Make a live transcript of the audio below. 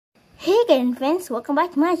Hey again friends, welcome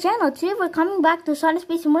back to my channel. Today we're coming back to Sonic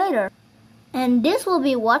Space Simulator. And this will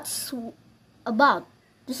be what's about.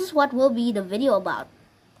 This is what will be the video about.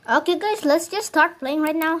 Okay guys, let's just start playing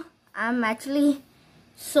right now. I'm actually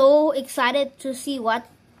so excited to see what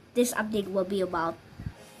this update will be about.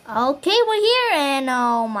 Okay, we're here and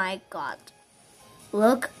oh my god.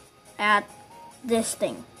 Look at this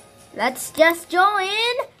thing. Let's just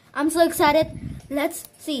join. I'm so excited. Let's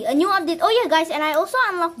see a new update. Oh yeah guys, and I also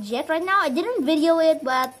unlocked Jet right now. I didn't video it,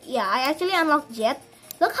 but yeah, I actually unlocked Jet.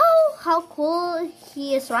 Look how cool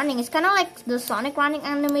he is running. It's kind of like the Sonic running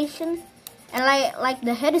animation, and like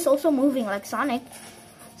the head is also moving like Sonic.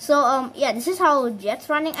 So yeah, this is how Jet's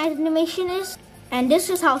running animation is, and this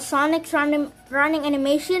is how Sonic's running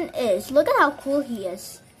animation is. Look at how cool he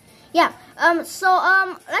is. Yeah. Let's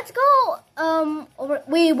go over.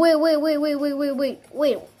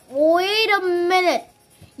 Wait a minute.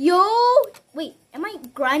 Yo, wait, am I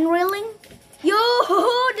grind railing? Yo,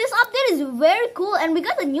 this update is very cool, and we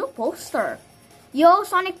got a new poster. Yo,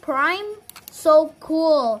 Sonic Prime, so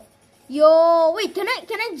cool. Yo, wait, can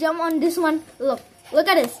I jump on this one? Look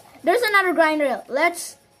at this. There's another grind rail.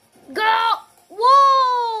 Let's go.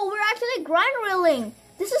 Whoa, we're actually grind railing.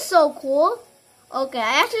 This is so cool. Okay,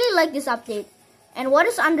 I actually like this update. And what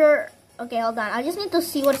is under? Okay, hold on. I just need to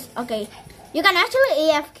see what's okay. You can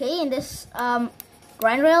actually AFK in this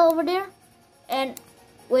grind rail over there. And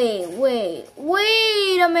wait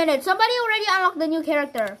a minute. Somebody already unlocked the new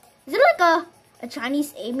character. Is it like a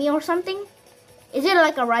Chinese Amy or something? Is it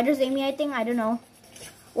like a Rider's Amy, I think? I don't know.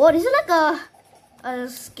 What is it, like a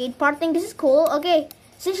skate park thing? This is cool. Okay,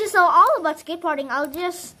 since you saw all about skate parking, I'll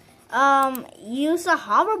just use a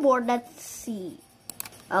hoverboard. Let's see.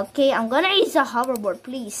 Okay, I'm gonna use a hoverboard,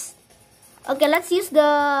 please. Okay, let's use the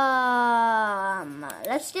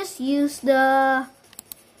let's just use the,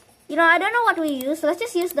 you know, I don't know what we use. Let's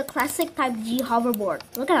just use the classic type G hoverboard.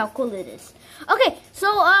 Look at how cool it is. Okay,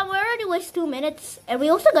 so we already wasted 2 minutes, and we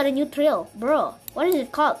also got a new trail, bro. What is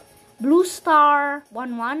it called? Blue Star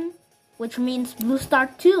 11, which means Blue Star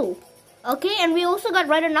 2. Okay, and we also got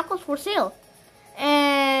Rider Knuckles for sale,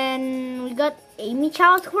 and we got Amy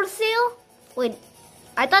Chows for sale. Wait,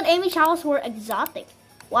 I thought Amy Chows were exotic.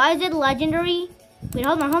 Why is it legendary? Wait,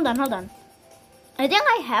 hold on. I think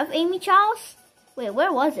I have Amy Chows. Wait,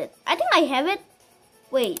 where was it? I think I have it.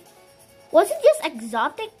 Wait, was it just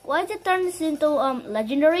exotic? Why did it turn this into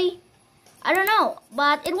legendary? I don't know,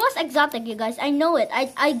 but it was exotic, you guys. I know it.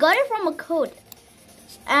 I got it from a code.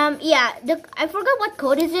 Yeah, I forgot what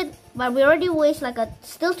code is it, but we already waste like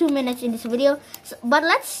still 2 minutes in this video. So, but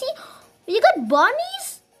let's see. You got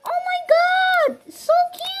bunnies? Oh my god, so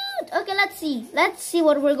cute. Okay, let's see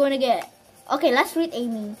what we're going to get. Okay, let's read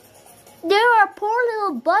Amy. There are poor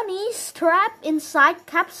little bunnies trapped inside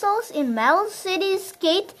capsules in Metal City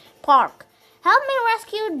Skate Park. Help me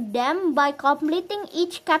rescue them by completing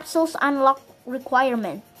each capsule's unlock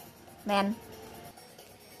requirement. Man,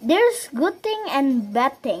 there's good thing and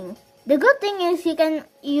bad thing. The good thing is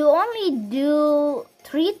you only do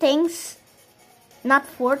 3 things, not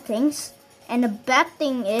 4 things. And the bad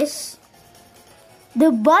thing is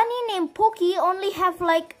the bunny named Pocky only have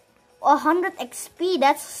like 100 XP.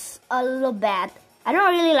 That's a little bad. I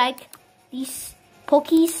don't really like these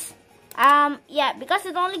Pockies. Yeah, because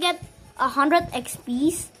it only get 100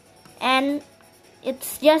 XPs and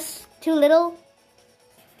it's just too little.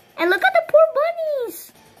 And look at the poor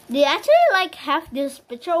bunnies. They actually like have this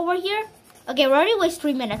picture over here. Okay, we already wasted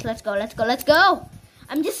 3 minutes. Let's go.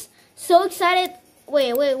 I'm just so excited.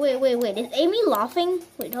 Wait. Is Amy laughing?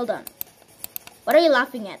 Wait, hold on. What are you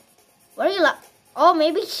laughing at? Oh,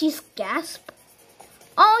 maybe she's gasped.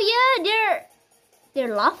 Oh yeah,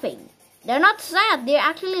 they're laughing. They're not sad. They're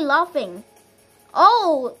actually laughing.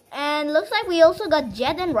 Oh, and looks like we also got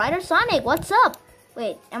Jet and Rider Sonic. What's up?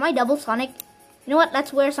 Wait, am I double Sonic? You know what?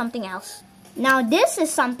 Let's wear something else. Now this is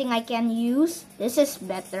something I can use. This is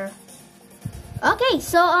better. Okay,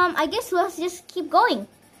 so I guess let's just keep going.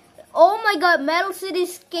 Oh my god, Metal City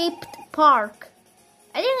Skate Park.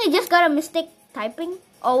 I think I just got a mistake typing.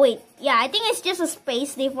 Oh wait, yeah, I think it's just a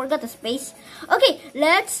space. They forgot the space. Okay,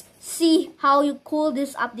 let's see how cool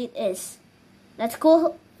this update is. That's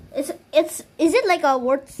cool. Is it like a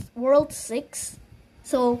World 6?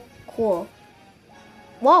 So cool.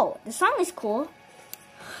 Wow, the song is cool.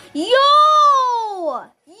 Yo,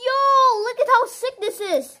 look at how sick this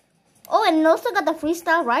is. Oh, and also got the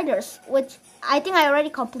freestyle riders, which I think I already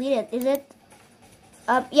completed. Is it?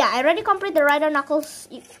 Yeah, I already completed the Rider Knuckles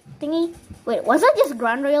thingy. Wait, was that just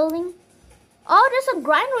grind railing? Oh, there's a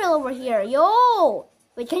grind rail over here. Yo!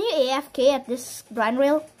 Wait, can you AFK at this grind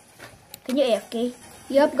rail? Can you AFK?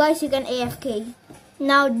 Yup, guys, you can AFK.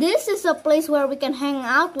 Now this is a place where we can hang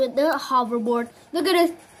out with the hoverboard. Look at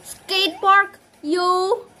this skate park.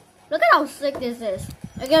 Yo, look at how sick this is.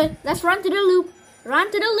 Okay, let's run to the loop.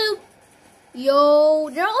 Run to the loop. Yo,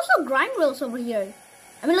 there are also grind rails over here.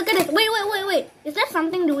 I mean, look at this. Wait. Is that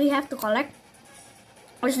something do we have to collect?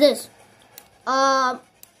 What's this?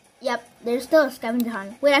 Yep, there's still a scavenger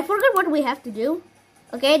hunt. Wait, I forgot what we have to do.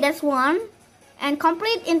 Okay, that's one. And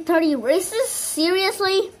complete in 30 races?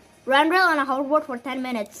 Seriously? Run rail on a hoverboard for 10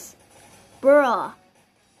 minutes. Bruh.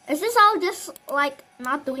 Is this all just like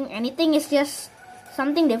not doing anything? It's just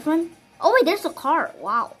something different? Oh wait, there's a car.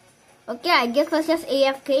 Wow. Okay, I guess let's just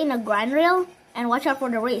AFK in a grind rail and watch out for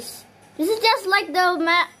the race. This is just like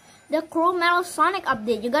the Crow Metal Sonic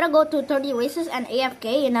update. You gotta go to 30 races and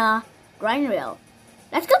AFK in a grind rail.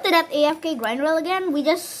 Let's go to that AFK grind rail again. We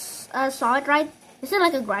just saw it, right? Is it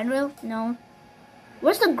like a grind rail? No.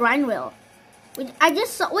 Where's the grind rail? I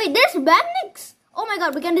just saw. Wait, there's badniks. Oh my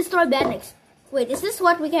god, we can destroy badniks. Wait, is this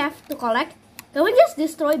what we have to collect? Can we just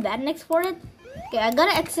destroy badniks for it? Okay, I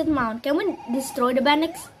gotta exit mount. Can we destroy the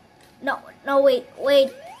badniks? No, wait.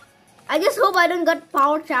 I just hope I don't got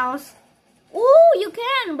power chows. Ooh, you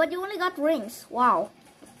can, but you only got rings. Wow.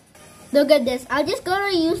 Look at this. I just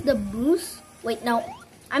gotta use the boost. Wait, no.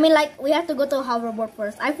 I mean, like, we have to go to a hoverboard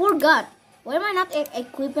first. I forgot. Why am I not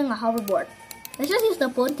equipping a hoverboard? Let's just use the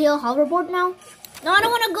ponytail hoverboard now. No, I don't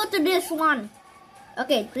want to go to this one.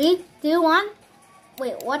 Okay, 3, 2, 1.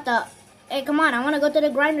 Wait, what the? Hey, come on. I want to go to the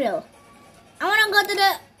grind rail. I want to go to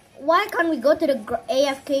the... Why can't we go to the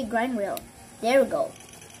AFK grind rail? There we go.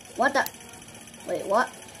 What the? Wait, what?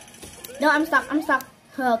 No, I'm stuck.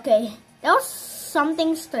 Okay. That was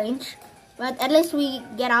something strange. But at least we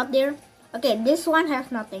get out there. Okay, this one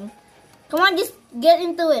has nothing. Come on, just get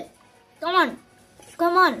into it. Come on.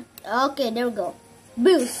 Okay, there we go.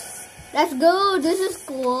 Boost. Let's go. This is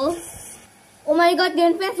cool. Oh my god,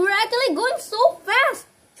 getting fast. We're actually going so fast.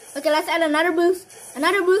 Okay, let's add another boost.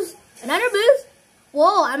 Another boost.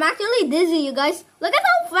 Whoa, I'm actually dizzy, you guys. Look at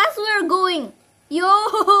how fast we're going. Yo,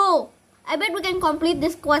 I bet we can complete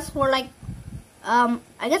this quest for like,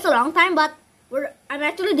 I guess a long time, but I'm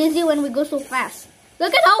actually dizzy when we go so fast.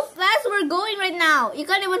 Look at how fast we're going right now. You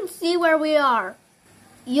can't even see where we are.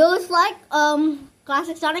 Yo, it's like,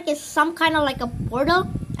 Classic Sonic is some kind of like a portal,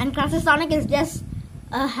 and Classic Sonic is just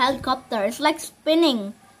a helicopter. It's like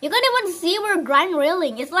spinning. You can't even see we're grind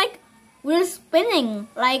railing. It's like we're spinning.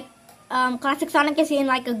 Like, Classic Sonic is in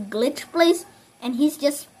like a glitch place, and he's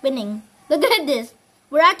just spinning. Look at this.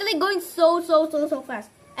 We're actually going so fast.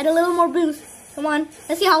 Add a little more boost. Come on.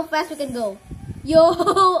 Let's see how fast we can go.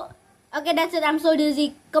 Yo. Okay, that's it. I'm so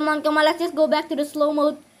dizzy. Come on. Let's just go back to the slow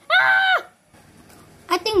mode. Ah!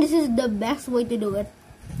 I think this is the best way to do it.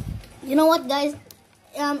 You know what, guys?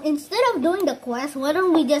 Instead of doing the quest, why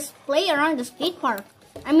don't we just play around the skate park?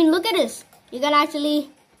 I mean, look at this. You can actually...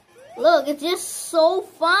 Look, it's just so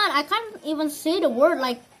fun. I can't even say the word.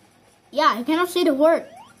 Like, yeah, I cannot say the word.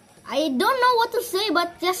 I don't know what to say,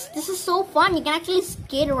 but just this is so fun. You can actually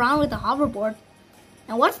skate around with a hoverboard.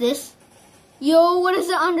 And what's this? Yo, what is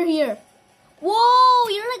it under here? Whoa,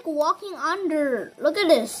 you're like walking under. Look at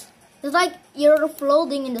this. It's like you're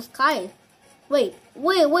floating in the sky. Wait.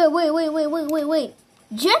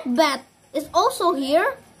 Jetbat is also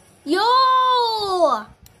here? Yo! Oh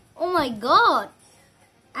my god.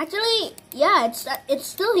 Actually, yeah, it's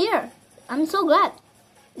still here. I'm so glad.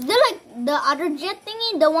 Is there like the other jet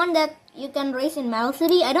thingy? The one that you can race in Metal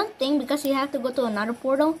City? I don't think, because you have to go to another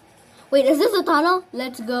portal. Wait, is this a tunnel?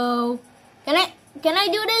 Let's go. Can I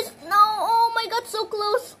do this? No! Oh my god, so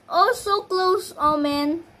close. Oh, so close. Oh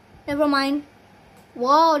man. Never mind.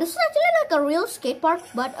 Wow, this is actually like a real skate park,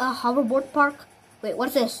 but a hoverboard park. Wait,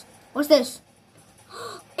 what's this? It is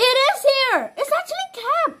here! It's actually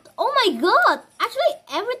capped! Oh my god! Actually,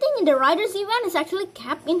 everything in the Riders event is actually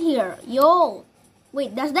capped in here. Yo!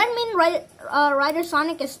 Wait, does that mean Rider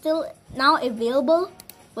Sonic is still now available?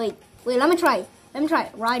 Wait, let me try.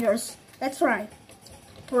 Riders. Let's try.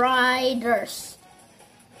 Riders.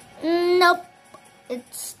 Nope. It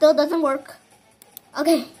still doesn't work.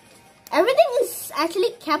 Okay. Everything is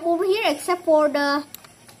actually capped over here except for the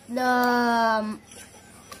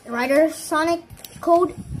Rider Sonic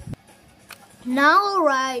code. Now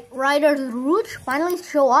Rider's Rouge finally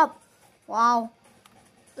show up. Wow.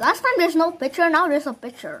 Last time there's no picture, now there's a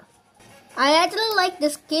picture. I actually like the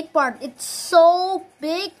skate park. It's so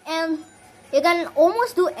big and you can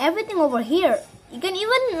almost do everything over here. You can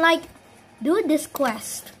even like do this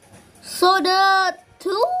quest. So the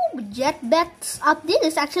 2 Jetbats update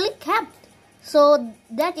is actually capped, so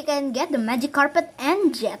that you can get the magic carpet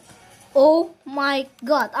and jet. Oh my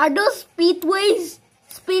god, are those speedways?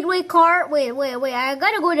 Speedway car. Wait. I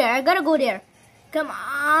gotta go there. Come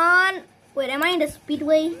on. Wait, am I in the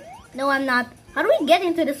speedway? No, I'm not. How do we get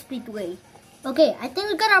into the speedway? Okay, I think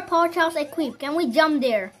we got our power towers equipped. Can we jump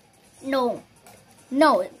there? No.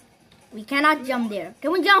 No. We cannot jump there.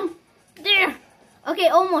 Can we jump? There. Okay,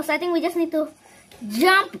 almost. I think we just need to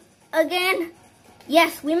jump again.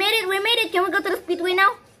 Yes, we made it. Can we go to the speedway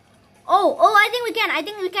now? Oh, I think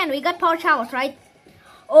we can. We got power towers, right?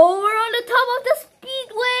 Oh, we're on the top of the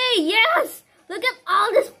speedway. Yes. Look at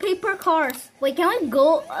all these paper cars. Wait, can we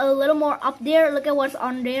go a little more up there? Look at what's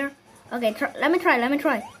on there. Okay, let me try.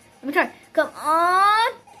 Come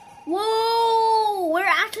on. Whoa, we're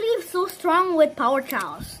actually so strong with power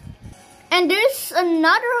towers. And there's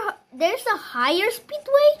a higher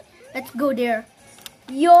speedway. Let's go there.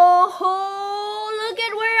 Yo, look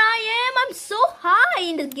at where I am. I'm so high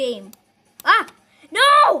in this game. Ah,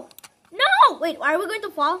 no. Wait, are we going to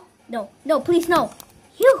fall? No, please, no.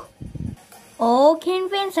 Phew. Okay,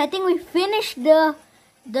 friends, I think we finished the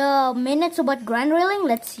minutes about grand railing.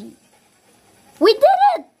 Let's see. We did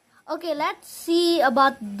it! Okay, let's see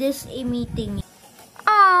about this Amy thing.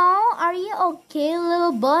 Oh, are you okay,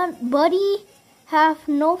 little buddy? Have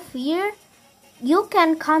no fear. You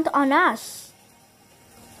can count on us.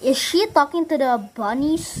 Is she talking to the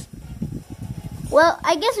bunnies? Well,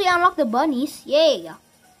 I guess we unlocked the bunnies. Yay!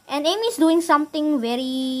 And Amy's doing something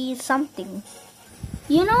very something.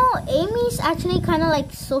 You know, Amy's actually kind of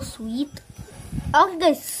like so sweet. Okay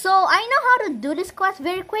guys, so I know how to do this quest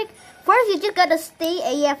very quick. First, you just gotta stay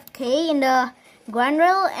AFK in the grand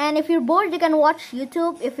rail, and if you're bored, you can watch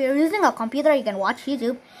YouTube. If you're using a computer, you can watch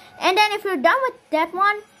YouTube. And then if you're done with that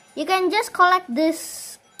one, you can just collect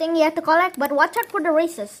this thing you have to collect, but watch out for the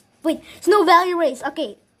races. Wait, Snow Valley race.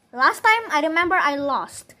 Okay, last time I remember I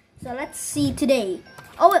lost. So let's see today.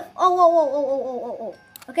 Oh, wait. Oh.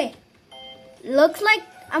 Okay. Looks like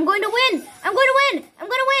I'm going to win.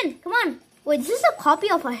 Come on. Wait, this is a copy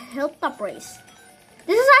of a hilltop race.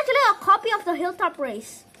 This is actually a copy of the hilltop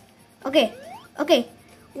race. Okay.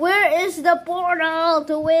 Where is the portal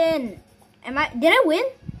to win? Did I win?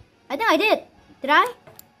 I think I did. Did I?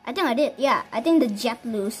 I think I did. Yeah, I think the jet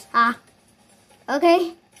lose.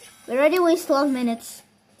 Okay. We already wasted 12 minutes.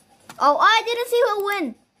 Oh, I didn't see who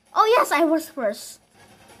win. Oh, yes, I was first.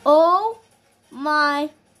 Oh my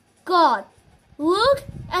God. Look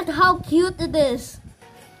at how cute it is.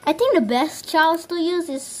 I think the best chows to use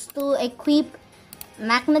is to equip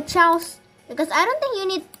magnet chows, because I don't think you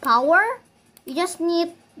need power. You just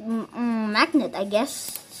need magnet, I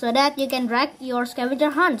guess, so that you can drag your scavenger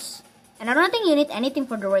hunts. And I don't think you need anything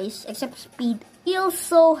for the race except speed. I feel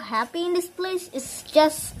so happy in this place. It's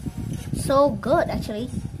just so good actually.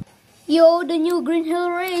 Yo, the new Green Hill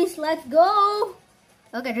race. Let's go.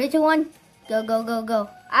 Okay, 3, 2, 1. Go.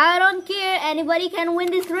 I don't care. Anybody can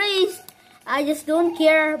win this race. I just don't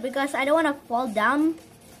care because I don't want to fall down.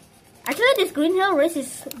 Actually, this Green Hill race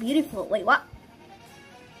is beautiful. Wait, what?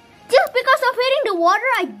 Just because of hitting the water,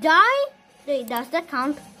 I die? Wait, does that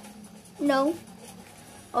count? No.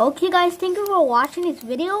 Okay, guys, thank you for watching this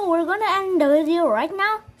video. We're going to end the video right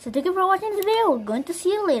now. So thank you for watching this video. We're going to see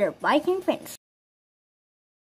you later. Bye, King friends.